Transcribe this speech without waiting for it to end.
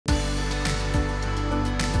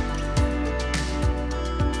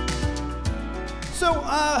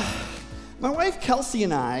My wife Kelsey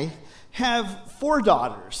and I have 4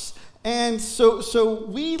 daughters. And so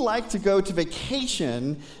we like to go to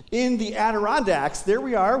vacation in the Adirondacks. There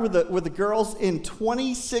we are with the girls in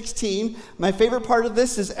 2016. My favorite part of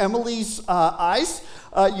this is Emily's eyes.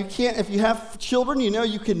 You can't, if you have children, you know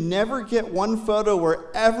you can never get one photo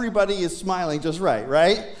where everybody is smiling just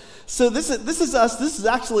right? So this is us. This is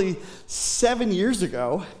actually 7 years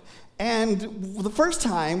ago. And the first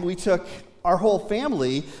time we took our whole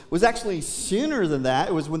family was actually sooner than that.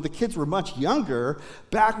 It was when the kids were much younger.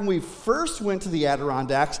 Back when we first went to the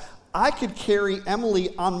Adirondacks, I could carry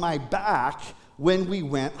Emily on my back when we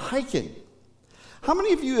went hiking. How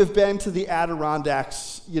many of you have been to the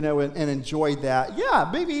Adirondacks, and enjoyed that? Yeah,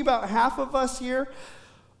 maybe about half of us here.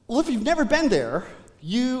 Well, if you've never been there,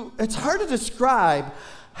 it's hard to describe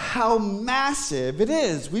how massive it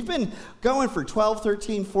is. We've been going for 12,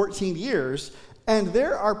 13, 14 years, and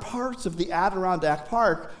there are parts of the Adirondack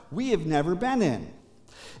Park we have never been in.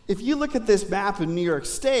 If you look at this map in New York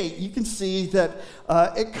State, you can see that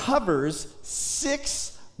it covers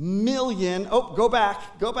 6 million. Oh, go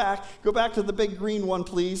back to the big green one,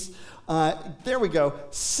 please. There we go.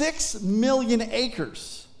 6 million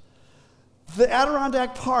acres. The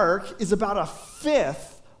Adirondack Park is about 1/5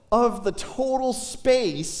 of the total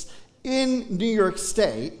space in New York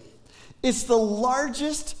State. It's the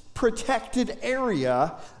largest protected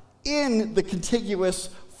area in the contiguous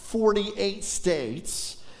 48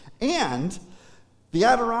 states, and the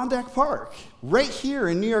Adirondack Park, right here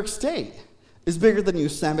in New York State, is bigger than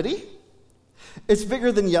Yosemite, it's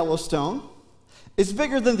bigger than Yellowstone, it's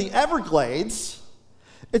bigger than the Everglades,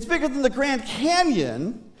 it's bigger than the Grand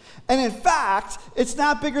Canyon, and in fact, it's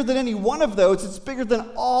not bigger than any one of those, it's bigger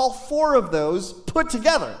than all 4 of those put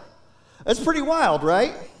together. That's pretty wild,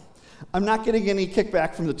 right? I'm not getting any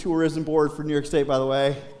kickback from the tourism board for New York State, by the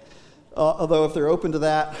way. Although if they're open to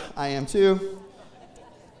that, I am too.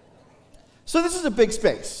 So this is a big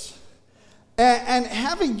space. And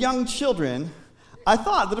having young children, I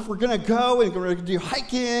thought that if we're going to go and we're going to do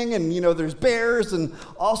hiking and, there's bears and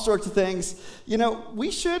all sorts of things,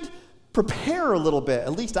 we should prepare a little bit.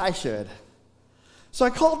 At least I should. So I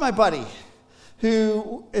called my buddy,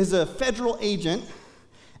 who is a federal agent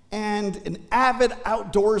and an avid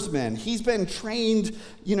outdoorsman. He's been trained,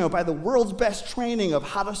 by the world's best training of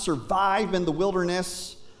how to survive in the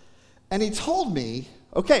wilderness. And he told me,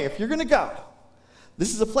 okay, if you're going to go,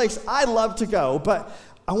 this is a place I love to go, but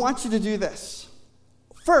I want you to do this.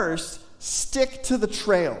 First, stick to the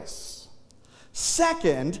trails.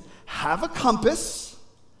 Second, have a compass,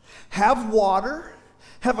 have water,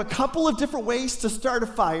 have a couple of different ways to start a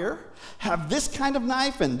fire, have this kind of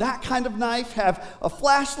knife and that kind of knife, have a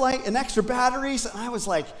flashlight and extra batteries. And I was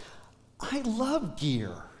like, I love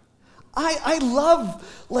gear. I love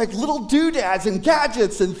little doodads and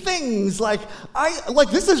gadgets and things.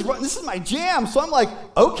 This is my jam. So I'm like,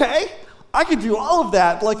 okay, I could do all of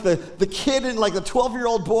that. The kid and the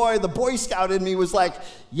 12-year-old boy, the Boy Scout in me was like,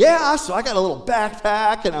 yeah, so I got a little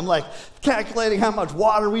backpack and I'm calculating how much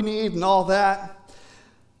water we need and all that.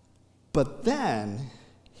 But then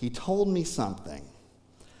he told me something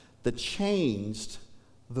that changed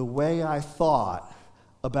the way I thought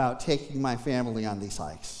about taking my family on these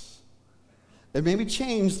hikes. It made me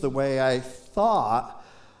change the way I thought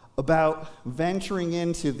about venturing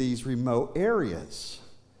into these remote areas.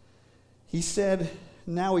 He said,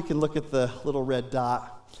 now we can look at the little red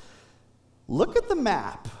dot. Look at the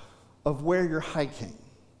map of where you're hiking.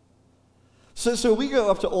 So we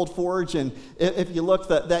go up to Old Forge, and if you look,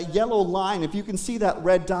 that yellow line, if you can see that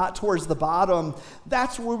red dot towards the bottom,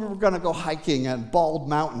 that's where we're going to go hiking at Bald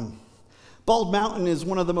Mountain. Bald Mountain is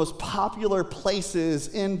one of the most popular places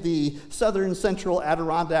in the southern central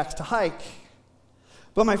Adirondacks to hike.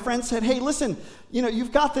 But my friend said, hey, listen,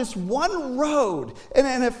 you've got this one road,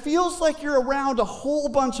 and it feels like you're around a whole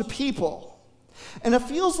bunch of people. And it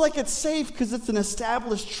feels like it's safe because it's an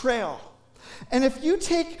established trail. And if you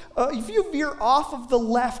veer off of the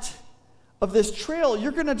left of this trail,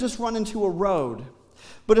 you're going to just run into a road.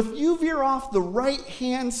 But if you veer off the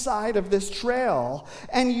right-hand side of this trail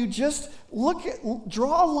and you just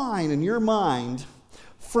draw a line in your mind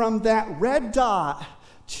from that red dot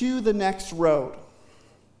to the next road,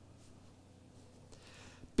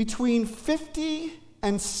 between 50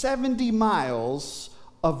 and 70 miles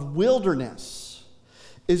of wilderness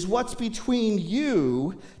is what's between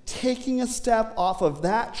you taking a step off of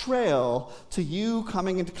that trail to you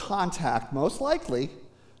coming into contact, most likely,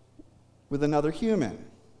 with another human.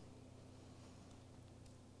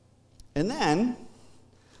 And then,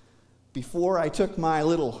 before I took my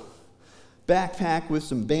little backpack with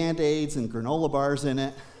some Band-Aids and granola bars in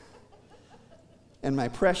it, and my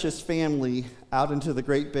precious family out into the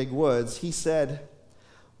great big woods, he said,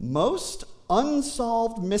 most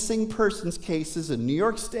unsolved missing persons cases in New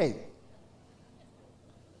York State,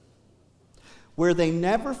 where they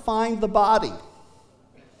never find the body,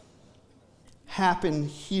 happen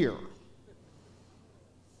here.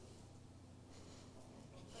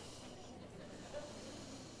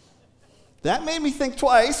 That made me think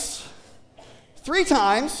twice, 3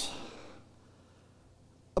 times,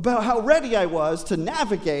 about how ready I was to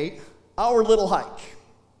navigate our little hike.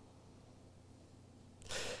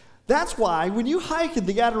 That's why when you hike in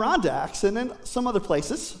the Adirondacks and in some other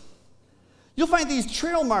places, you'll find these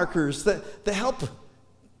trail markers that help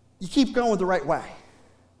you keep going the right way.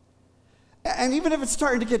 And even if it's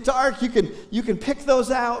starting to get dark, you can pick those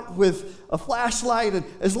out with a flashlight, and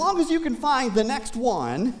as long as you can find the next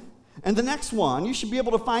one and the next one, you should be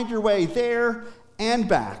able to find your way there and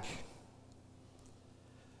back.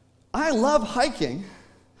 I love hiking.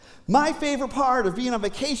 My favorite part of being on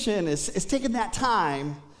vacation is taking that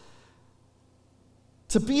time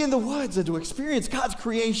to be in the woods and to experience God's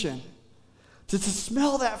creation, to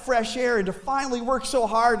smell that fresh air and to finally work so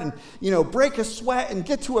hard and, break a sweat and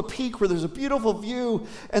get to a peak where there's a beautiful view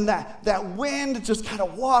and that wind just kind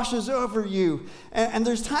of washes over you. And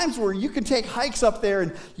there's times where you can take hikes up there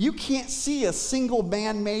and you can't see a single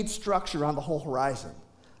man-made structure on the whole horizon.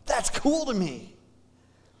 That's cool to me.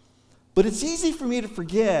 But it's easy for me to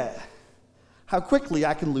forget how quickly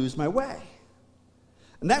I can lose my way.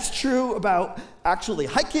 And that's true about actually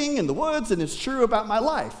hiking in the woods, and it's true about my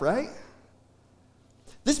life, right?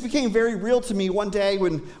 This became very real to me one day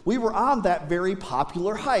when we were on that very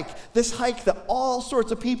popular hike. This hike that all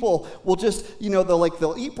sorts of people will just,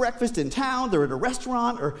 they'll eat breakfast in town, they're at a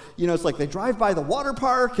restaurant, or, it's like they drive by the water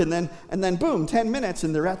park, and then boom, 10 minutes,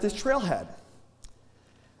 and they're at this trailhead.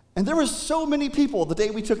 And there was so many people the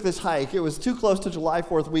day we took this hike. It was too close to July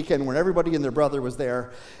 4th weekend when everybody and their brother was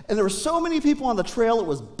there. And there were so many people on the trail, it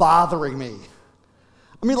was bothering me.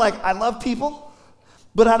 I mean, I love people,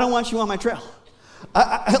 but I don't want you on my trail.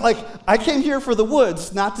 I came here for the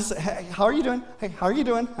woods, not to say, hey, how are you doing? Hey, how are you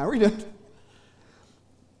doing? How are you doing?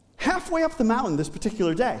 Halfway up the mountain this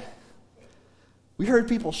particular day, we heard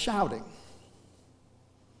people shouting.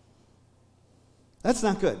 That's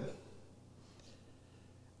not good.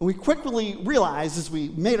 And we quickly realized as we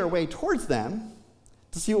made our way towards them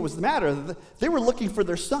to see what was the matter, that they were looking for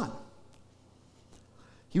their son.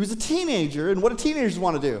 He was a teenager, and what do teenagers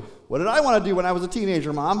want to do? What did I want to do when I was a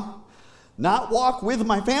teenager, Mom? Not walk with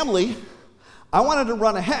my family. I wanted to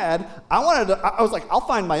run ahead. I was like, I'll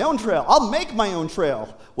find my own trail. I'll make my own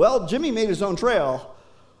trail. Well, Jimmy made his own trail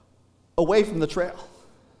away from the trail.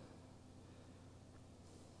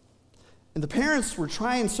 And the parents were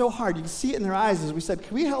trying so hard. You could see it in their eyes as we said,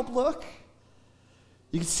 can we help look?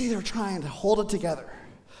 You could see they were trying to hold it together.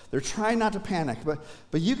 They're trying not to panic.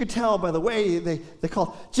 But you could tell by the way they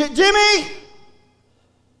called, Jimmy!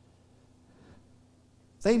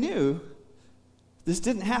 They knew this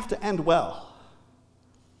didn't have to end well.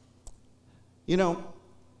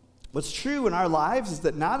 What's true in our lives is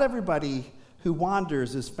that not everybody who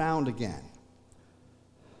wanders is found again.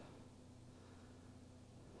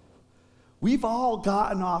 We've all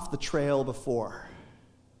gotten off the trail before.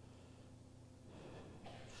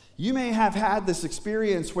 You may have had this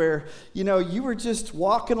experience where, you were just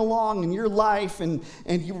walking along in your life and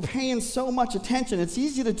you were paying so much attention. It's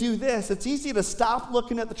easy to do this. It's easy to stop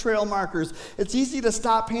looking at the trail markers. It's easy to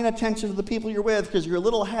stop paying attention to the people you're with because you're a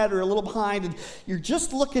little ahead or a little behind, and you're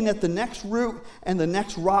just looking at the next route and the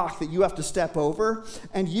next rock that you have to step over,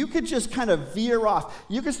 and you could just kind of veer off.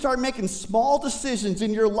 You could start making small decisions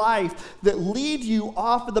in your life that lead you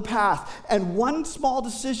off of the path, and one small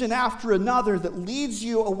decision after another that leads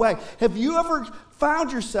you away. Have you ever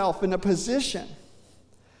found yourself in a position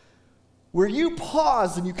where you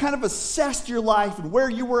paused and you kind of assessed your life and where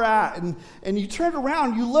you were at, and you turned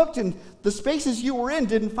around, you looked, and the spaces you were in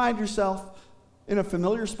didn't find yourself in a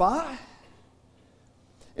familiar spot?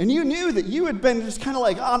 And you knew that you had been just kind of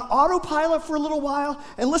on autopilot for a little while.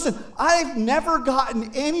 And listen, I've never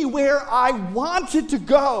gotten anywhere I wanted to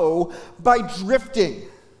go by drifting.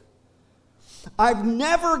 I've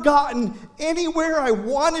never gotten anywhere I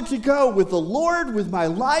wanted to go with the Lord, with my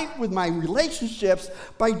life, with my relationships,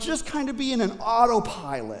 by just kind of being an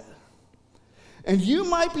autopilot. And you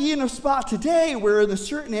might be in a spot today where in a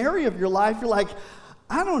certain area of your life, you're like,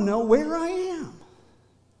 I don't know where I am.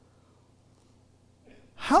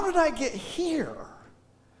 How did I get here?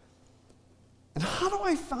 And how do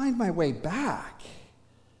I find my way back?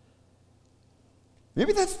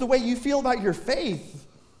 Maybe that's the way you feel about your faith,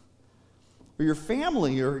 or your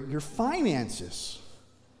family, or your finances.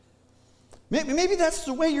 Maybe that's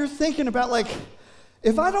the way you're thinking about, like,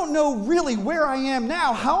 if I don't know really where I am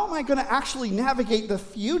now, how am I going to actually navigate the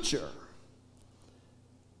future?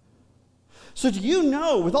 So do you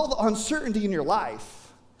know, with all the uncertainty in your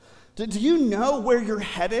life, do you know where you're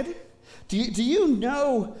headed? Do you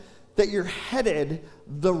know that you're headed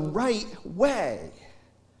the right way?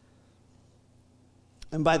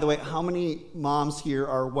 And by the way, how many moms here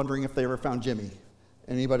are wondering if they ever found Jimmy?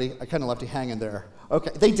 Anybody? I kind of left you hanging there.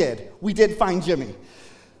 Okay, they did. We did find Jimmy.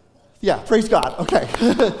 Yeah, praise God. Okay.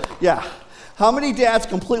 Yeah. How many dads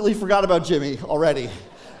completely forgot about Jimmy already?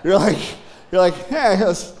 You're like, hey,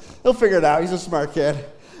 he'll figure it out. He's a smart kid.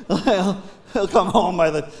 He'll come home by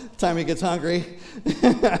the time he gets hungry.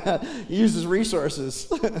 He uses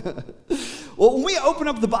resources. Well, when we open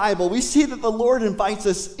up the Bible, we see that the Lord invites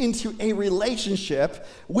us into a relationship,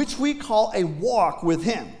 which we call a walk with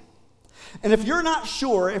him. And if you're not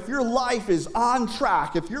sure if your life is on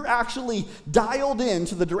track, if you're actually dialed in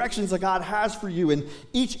to the directions that God has for you in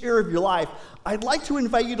each area of your life, I'd like to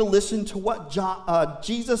invite you to listen to what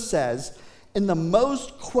Jesus says in the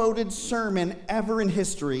most quoted sermon ever in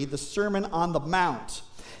history, the Sermon on the Mount.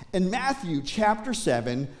 In Matthew chapter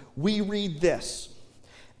 7, we read this.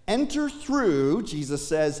 Enter through, Jesus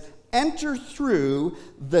says, enter through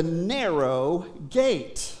the narrow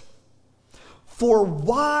gate. For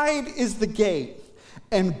wide is the gate,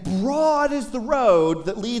 and broad is the road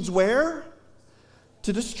that leads where?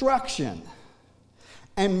 To destruction.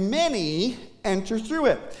 And many enter through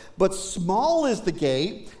it. But small is the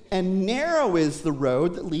gate, and narrow is the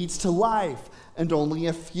road that leads to life, and only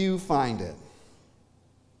a few find it.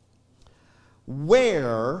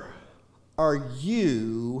 Where are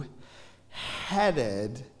you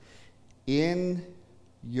headed in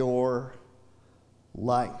your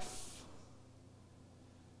life?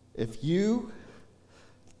 If you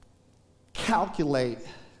calculate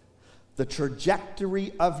the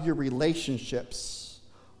trajectory of your relationships,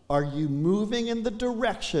 are you moving in the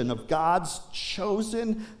direction of God's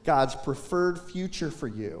chosen, God's preferred future for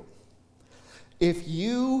you? If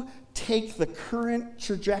you take the current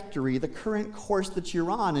trajectory, the current course that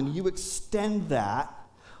you're on, and you extend that,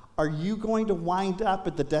 are you going to wind up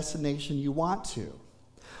at the destination you want to?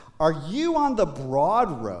 Are you on the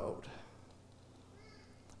broad road?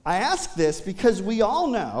 I ask this because we all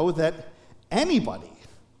know that anybody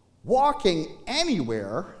walking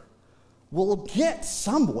anywhere will get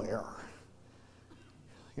somewhere.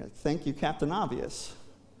 Thank you, Captain Obvious.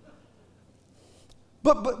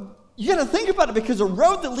 But you got to think about it, because a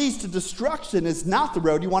road that leads to destruction is not the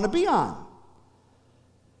road you want to be on.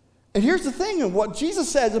 And here's the thing, and what Jesus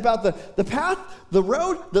says about the path, the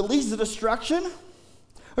road that leads to destruction,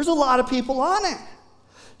 there's a lot of people on it.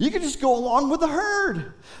 You could just go along with the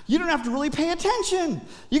herd. You don't have to really pay attention.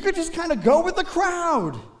 You could just kind of go with the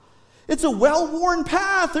crowd. It's a well-worn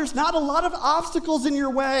path. There's not a lot of obstacles in your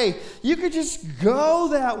way. You could just go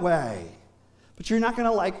that way, but you're not going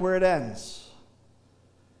to like where it ends.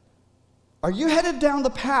 Are you headed down the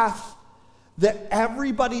path that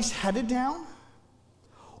everybody's headed down?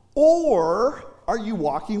 Or are you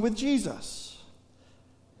walking with Jesus?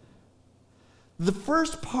 The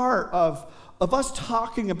first part of us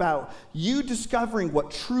talking about you discovering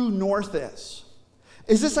what true north is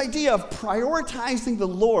this idea of prioritizing the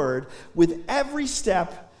Lord with every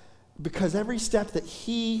step, because every step that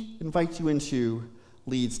he invites you into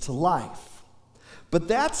leads to life. But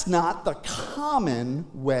that's not the common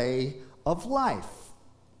way of life.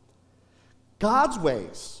 God's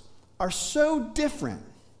ways are so different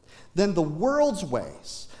than the world's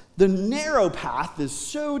ways. The narrow path is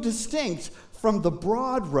so distinct from the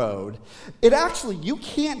broad road. You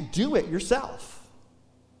can't do it yourself.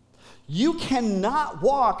 You cannot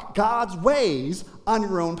walk God's ways on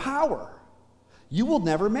your own power. You will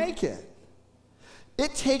never make it.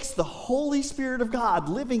 It takes the Holy Spirit of God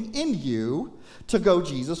living in you to go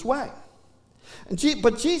Jesus' way.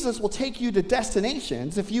 But Jesus will take you to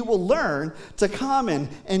destinations if you will learn to come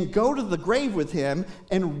and go to the grave with him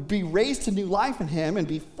and be raised to new life in him and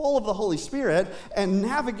be full of the Holy Spirit and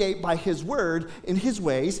navigate by his word in his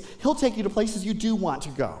ways. He'll take you to places you do want to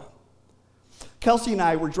go. Kelsey and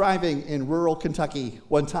I were driving in rural Kentucky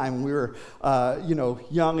one time when we were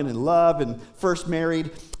young and in love and first married.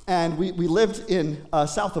 And we lived in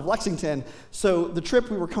south of Lexington. So the trip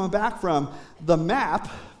we were coming back from, the map,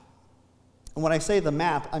 and when I say the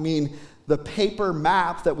map, I mean the paper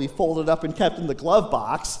map that we folded up and kept in the glove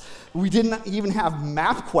box. We didn't even have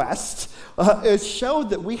MapQuest. It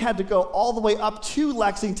showed that we had to go all the way up to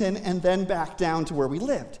Lexington and then back down to where we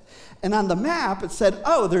lived. And on the map, it said,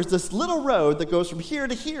 oh, there's this little road that goes from here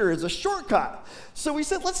to here as a shortcut. So we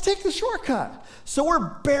said, let's take the shortcut. So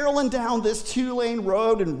we're barreling down this 2-lane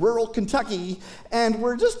road in rural Kentucky, and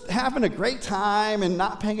we're just having a great time and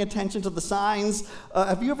not paying attention to the signs.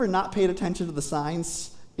 Have you ever not paid attention to the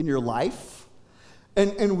signs in your life?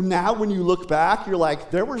 And now when you look back, you're like,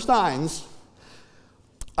 there were signs.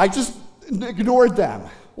 I just ignored them.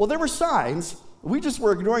 Well, there were signs. We just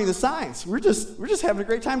were ignoring the signs. We're just having a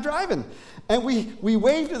great time driving. And we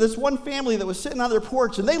waved to this one family that was sitting on their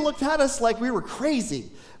porch, and they looked at us like we were crazy.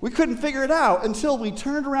 We couldn't figure it out until we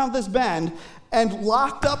turned around this bend and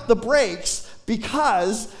locked up the brakes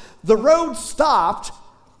because the road stopped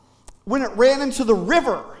when it ran into the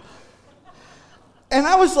river. And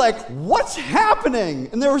I was like, what's happening?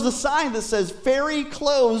 And there was a sign that says, ferry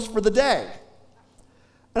closed for the day.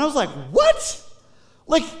 And I was like, what?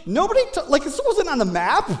 Like, this wasn't on the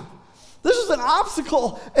map. This was an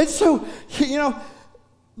obstacle. And so,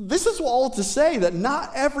 this is all to say that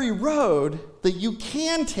not every road that you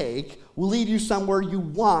can take will lead you somewhere you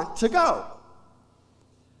want to go.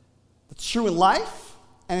 It's true in life,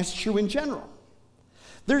 and it's true in general.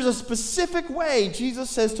 There's a specific way Jesus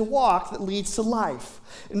says to walk that leads to life.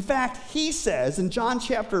 In fact, he says in John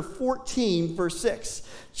chapter 14, verse 6,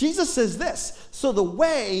 Jesus says this, so the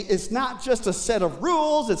way is not just a set of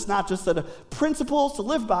rules, it's not just a set of principles to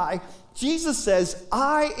live by. Jesus says,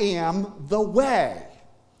 I am the way,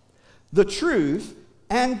 the truth,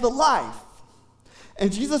 and the life.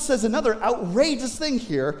 And Jesus says another outrageous thing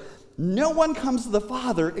here, no one comes to the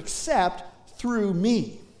Father except through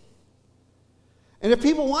me. And if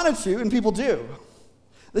people wanted to, and people do,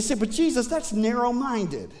 they say, but Jesus, that's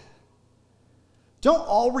narrow-minded. Don't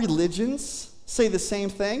all religions say the same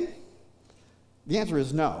thing? The answer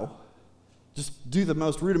is no. Just do the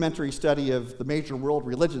most rudimentary study of the major world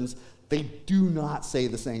religions. They do not say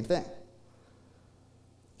the same thing.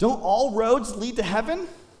 Don't all roads lead to heaven?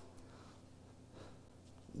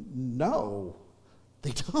 No,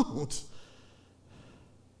 they don't.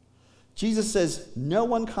 Jesus says, no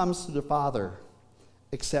one comes to the Father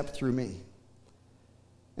except through me.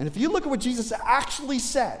 And if you look at what Jesus actually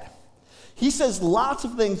said, he says lots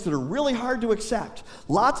of things that are really hard to accept,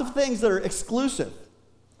 lots of things that are exclusive.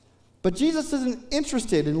 But Jesus isn't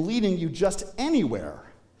interested in leading you just anywhere.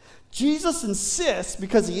 Jesus insists,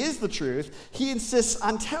 because he is the truth, he insists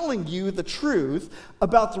on telling you the truth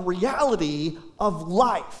about the reality of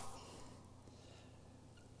life,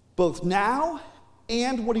 both now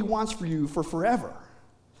and what he wants for you for forever.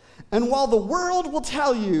 And while the world will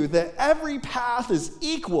tell you that every path is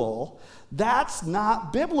equal, that's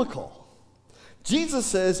not biblical. Jesus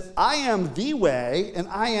says, I am the way and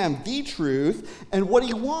I am the truth, and what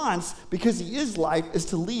he wants, because he is life, is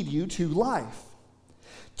to lead you to life.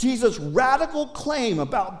 Jesus' radical claim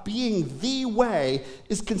about being the way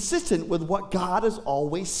is consistent with what God has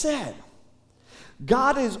always said.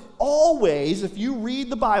 God is always, if you read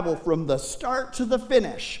the Bible from the start to the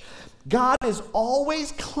finish, God has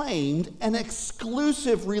always claimed an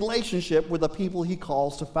exclusive relationship with the people he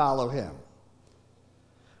calls to follow him.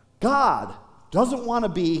 God doesn't want to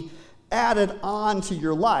be added on to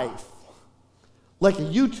your life like a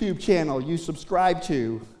YouTube channel you subscribe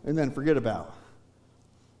to and then forget about.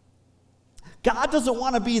 God doesn't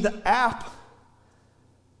want to be the app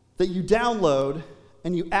that you download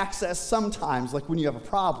and you access sometimes, like when you have a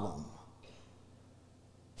problem.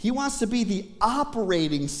 He wants to be the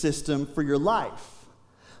operating system for your life,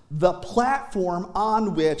 the platform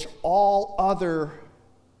on which all other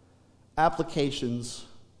applications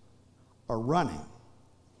are running.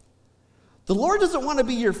 The Lord doesn't want to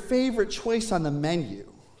be your favorite choice on the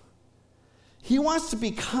menu. He wants to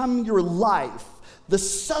become your life, the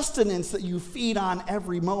sustenance that you feed on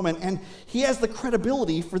every moment, and he has the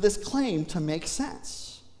credibility for this claim to make sense.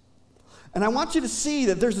 And I want you to see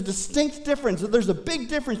that there's a distinct difference, that there's a big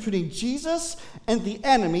difference between Jesus and the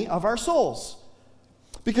enemy of our souls.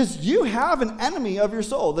 Because you have an enemy of your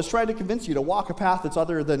soul that's trying to convince you to walk a path that's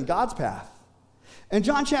other than God's path. In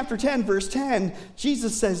John chapter 10, verse 10,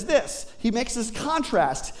 Jesus says this. He makes this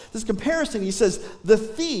contrast, this comparison. He says, the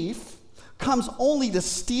thief comes only to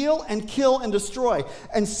steal and kill and destroy.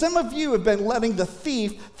 And some of you have been letting the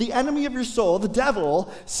thief, the enemy of your soul, the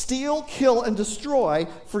devil, steal, kill, and destroy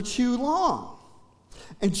for too long.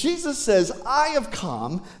 And Jesus says, I have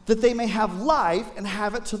come that they may have life and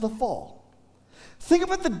have it to the full. Think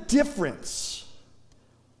about the difference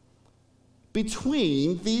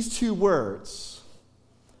between these two words.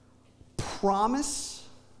 promise,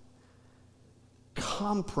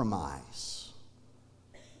 compromise.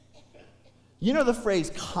 You know the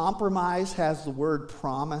phrase compromise has the word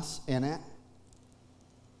promise in it?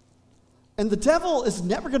 And the devil is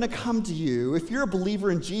never going to come to you if you're a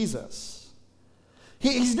believer in Jesus.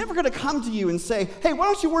 He's never going to come to you and say, hey, why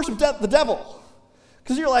don't you worship the devil?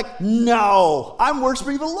 Because you're like, no, I'm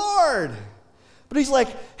worshiping the Lord. But he's like,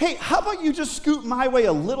 hey, how about you just scoot my way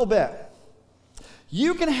a little bit?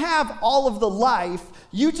 You can have all of the life.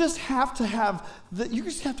 You just have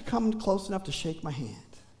to come close enough to shake my hand.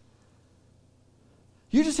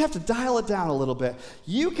 You just have to dial it down a little bit.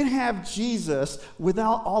 You can have Jesus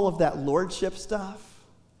without all of that lordship stuff.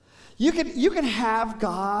 You can have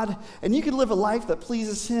God, and you can live a life that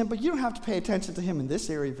pleases him, but you don't have to pay attention to him in this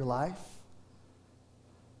area of your life.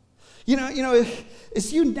 You know,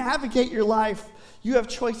 as you navigate your life, you have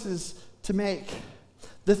choices to make.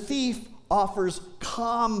 The thief offers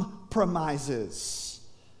compromises.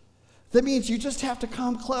 That means you just have to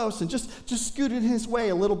come close and just scoot in his way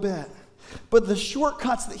a little bit. But the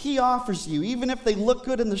shortcuts that he offers you, even if they look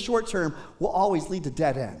good in the short term, will always lead to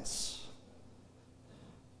dead ends.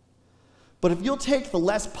 But if you'll take the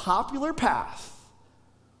less popular path,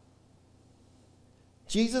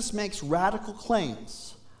 Jesus makes radical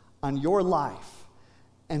claims on your life,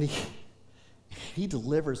 and he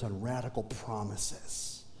delivers on radical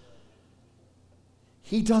promises.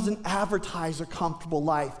 He doesn't advertise a comfortable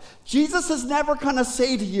life. Jesus is never going to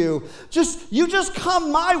say to you, you just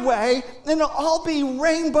come my way and it'll all be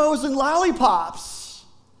rainbows and lollipops.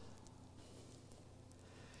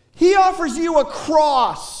 He offers you a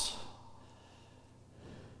cross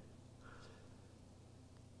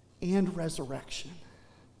and resurrection.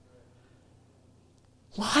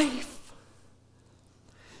 Life.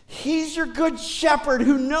 He's your good shepherd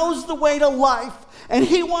who knows the way to life, and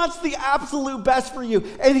he wants the absolute best for you.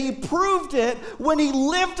 And he proved it when he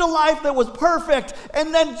lived a life that was perfect,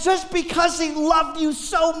 and then just because he loved you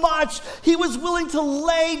so much, he was willing to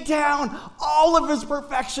lay down all of his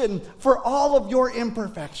perfection for all of your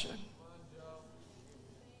imperfection.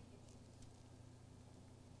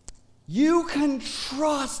 You can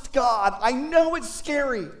trust God. I know it's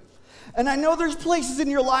scary. And I know there's places in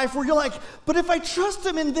your life where you're like, but if I trust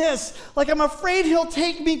him in this, like I'm afraid he'll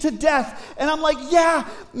take me to death. And I'm like, yeah,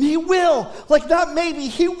 he will. Like not maybe,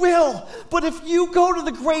 he will. But if you go to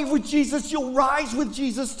the grave with Jesus, you'll rise with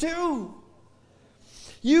Jesus too.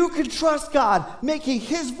 You can trust God, making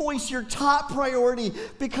his voice your top priority.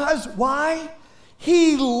 Because why?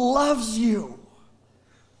 He loves you.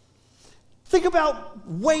 Think about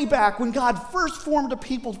way back when God first formed a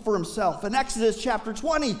people for himself. In Exodus chapter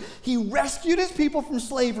 20, he rescued his people from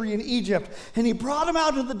slavery in Egypt, and he brought them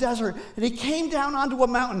out into the desert, and he came down onto a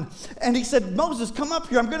mountain, and he said, Moses, come up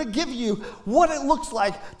here. I'm going to give you what it looks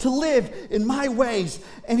like to live in my ways.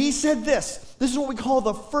 And he said this is what we call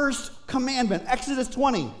the first commandment, Exodus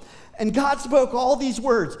 20. And God spoke all these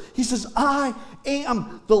words. He says, I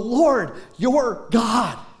am the Lord, your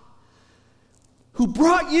God, who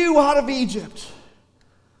brought you out of Egypt.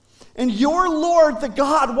 And your Lord, the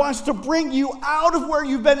God, wants to bring you out of where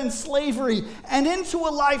you've been in slavery and into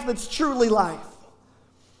a life that's truly life.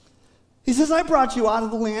 He says, I brought you out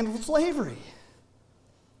of the land of slavery.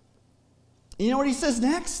 And you know what he says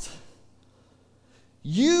next?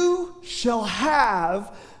 You shall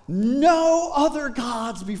have no other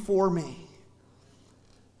gods before me.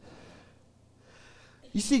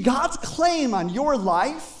 You see, God's claim on your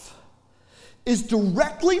life is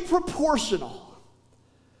directly proportional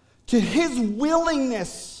to his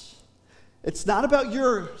willingness. It's not about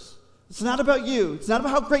yours. It's not about you. It's not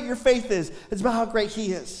about how great your faith is. It's about how great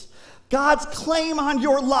he is. God's claim on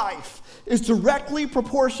your life is directly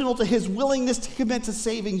proportional to his willingness to commit to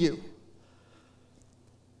saving you.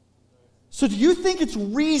 So do you think it's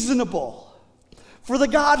reasonable for the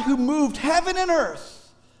God who moved heaven and earth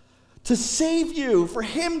to save you, for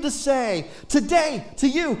him to say today to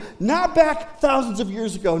you, not back thousands of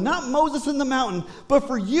years ago, not Moses in the mountain, but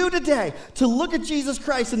for you today to look at Jesus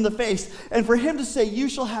Christ in the face and for him to say, you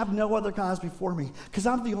shall have no other gods before me, because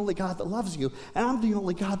I'm the only God that loves you, and I'm the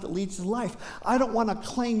only God that leads to life. I don't want to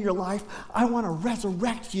claim your life. I want to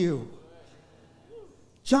resurrect you.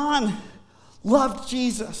 John loved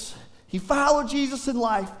Jesus. He followed Jesus in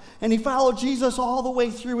life, and he followed Jesus all the way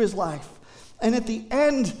through his life. And at the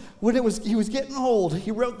end, when he was getting old,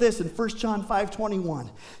 he wrote this in 1 John 5:21.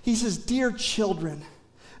 He says, dear children,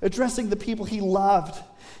 addressing the people he loved,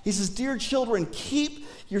 he says, dear children, keep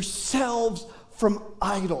yourselves from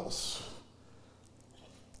idols.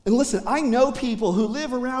 And listen, I know people who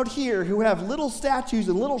live around here who have little statues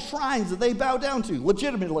and little shrines that they bow down to,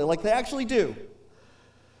 legitimately, like they actually do.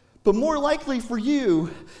 But more likely for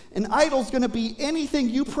you, an idol's going to be anything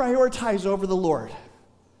you prioritize over the Lord.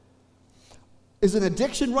 Is an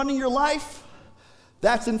addiction running your life?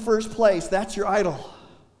 That's in first place. That's your idol.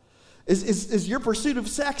 Is your pursuit of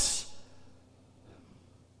sex,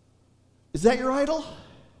 is that your idol?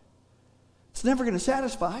 It's never going to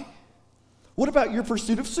satisfy. What about your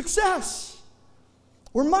pursuit of success?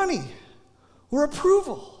 Or money? Or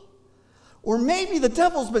approval? Or maybe the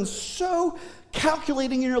devil's been so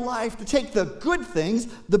calculating in your life to take the good things,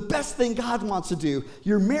 the best thing God wants to do,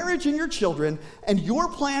 your marriage and your children, and your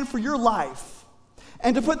plan for your life,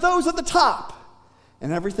 and to put those at the top,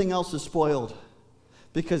 and everything else is spoiled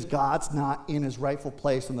because God's not in his rightful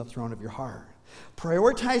place on the throne of your heart.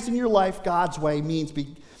 Prioritizing your life God's way means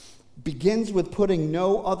begins with putting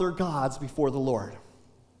no other gods before the Lord.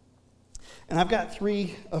 And I've got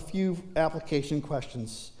a few application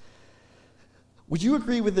questions. Would you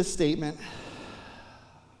agree with this statement?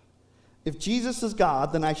 If Jesus is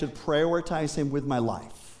God, then I should prioritize him with my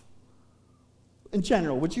life. In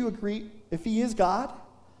general, would you agree? If he is God,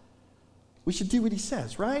 we should do what he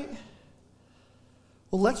says, right?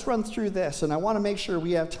 Well, let's run through this, and I want to make sure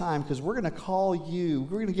we have time because we're going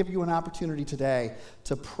to give you an opportunity today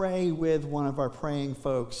to pray with one of our praying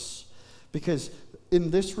folks, because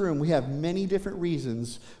in this room we have many different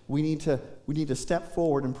reasons we need to step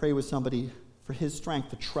forward and pray with somebody for his strength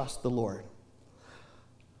to trust the Lord.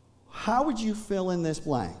 How would you fill in this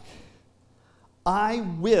blank? I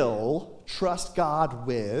will trust God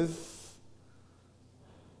with.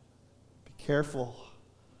 Be careful.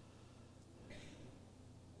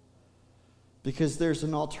 Because there's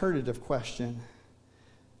an alternative question.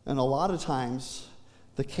 And a lot of times,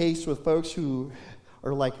 the case with folks who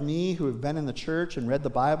are like me, who have been in the church and read the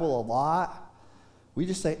Bible a lot, we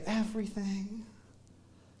just say everything.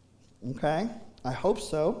 Okay? I hope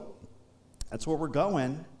so. That's where we're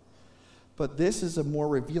going. But this is a more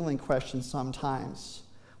revealing question sometimes.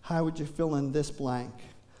 How would you fill in this blank?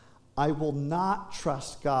 I will not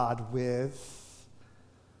trust God with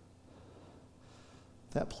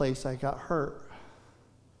that place I got hurt.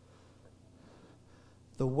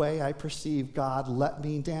 The way I perceive God let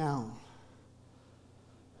me down.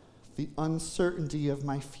 The uncertainty of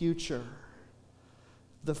my future.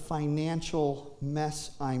 The financial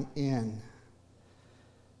mess I'm in.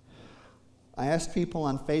 I asked people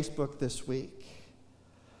on Facebook this week,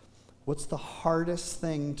 what's the hardest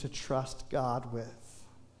thing to trust God with?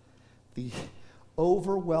 The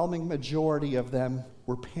overwhelming majority of them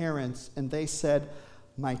were parents, and they said,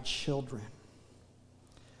 my children.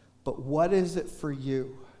 But what is it for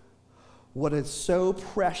you? What is so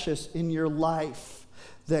precious in your life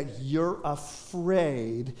that you're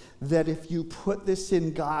afraid that if you put this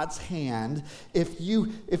in God's hand, if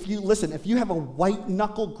you have a white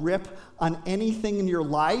knuckle grip on anything in your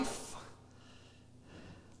life,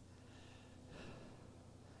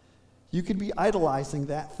 you could be idolizing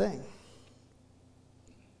that thing.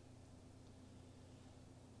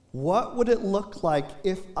 What would it look like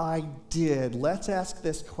if I did? Let's ask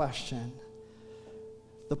this question.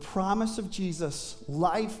 The promise of Jesus,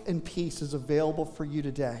 life and peace, is available for you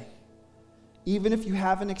today. Even if you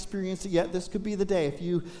haven't experienced it yet, this could be the day.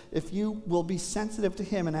 If you will be sensitive to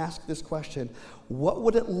him and ask this question, what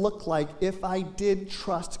would it look like if I did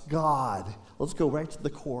trust God? Let's go right to the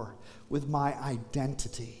core. With my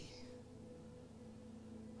identity.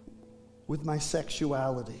 With my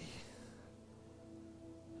sexuality.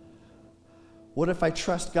 What if I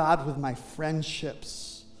trust God with my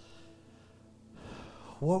friendships?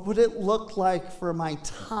 What would it look like for my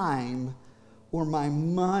time or my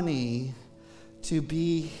money to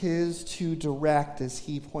be his to direct, as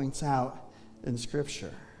he points out in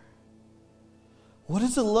Scripture? What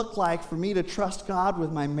does it look like for me to trust God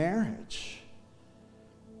with my marriage?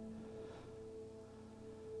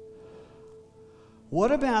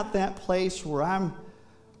 What about that place where I'm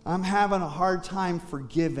having a hard time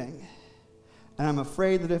forgiving, and I'm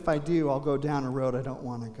afraid that if I do, I'll go down a road I don't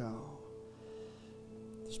want to go?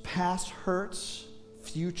 There's past hurts,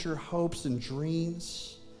 future hopes and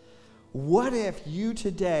dreams. What if you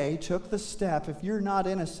today took the step, if you're not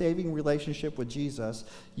in a saving relationship with Jesus,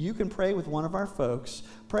 you can pray with one of our folks.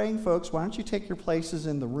 Praying folks, why don't you take your places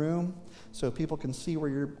in the room so people can see where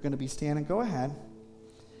you're going to be standing? Go ahead.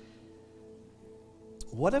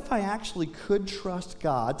 What if I actually could trust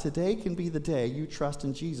God? Today can be the day you trust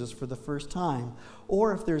in Jesus for the first time.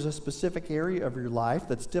 Or if there's a specific area of your life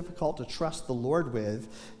that's difficult to trust the Lord with,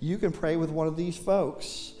 you can pray with one of these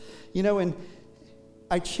folks. You know, and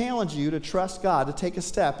I challenge you to trust God, to take a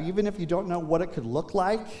step, even if you don't know what it could look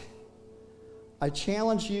like. I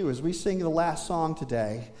challenge you, as we sing the last song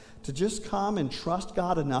today, to just come and trust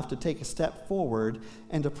God enough to take a step forward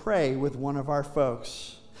and to pray with one of our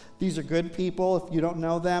folks. These are good people. If you don't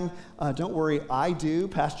know them, don't worry, I do.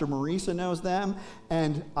 Pastor Marisa knows them,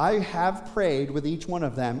 and I have prayed with each one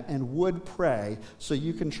of them and would pray, so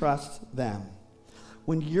you can trust them.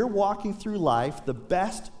 When you're walking through life, the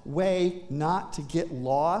best way not to get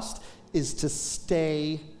lost is to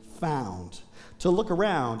stay found, to look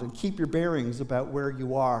around and keep your bearings about where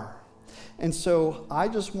you are. And so I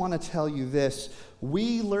just want to tell you this.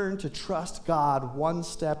 We learn to trust God one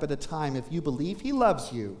step at a time. If you believe He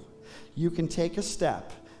loves you, you can take a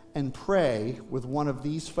step and pray with one of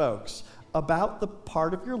these folks about the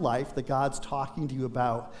part of your life that God's talking to you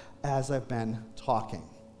about as I've been talking.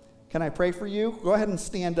 Can I pray for you? Go ahead and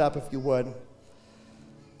stand up if you would.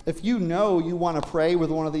 If you know you want to pray with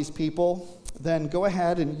one of these people, then go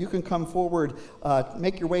ahead and you can come forward.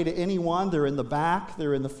 Make your way to anyone. They're in the back,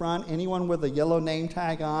 they're in the front. Anyone with a yellow name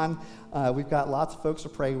tag on. We've got lots of folks to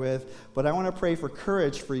pray with. But I want to pray for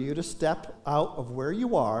courage for you to step out of where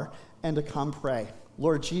you are and to come pray.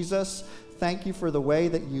 Lord Jesus, thank you for the way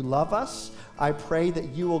that you love us. I pray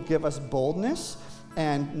that you will give us boldness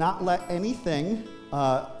and not let anything,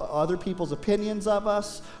 other people's opinions of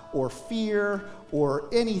us or fear or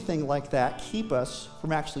anything like that, keep us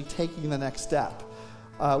from actually taking the next step.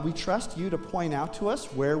 We trust you to point out to us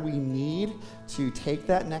where we need to take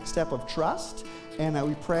that next step of trust. And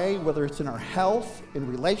we pray, whether it's in our health, in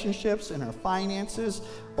relationships, in our finances,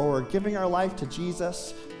 or giving our life to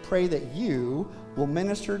Jesus, pray that you will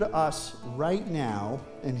minister to us right now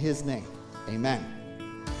in His name. Amen.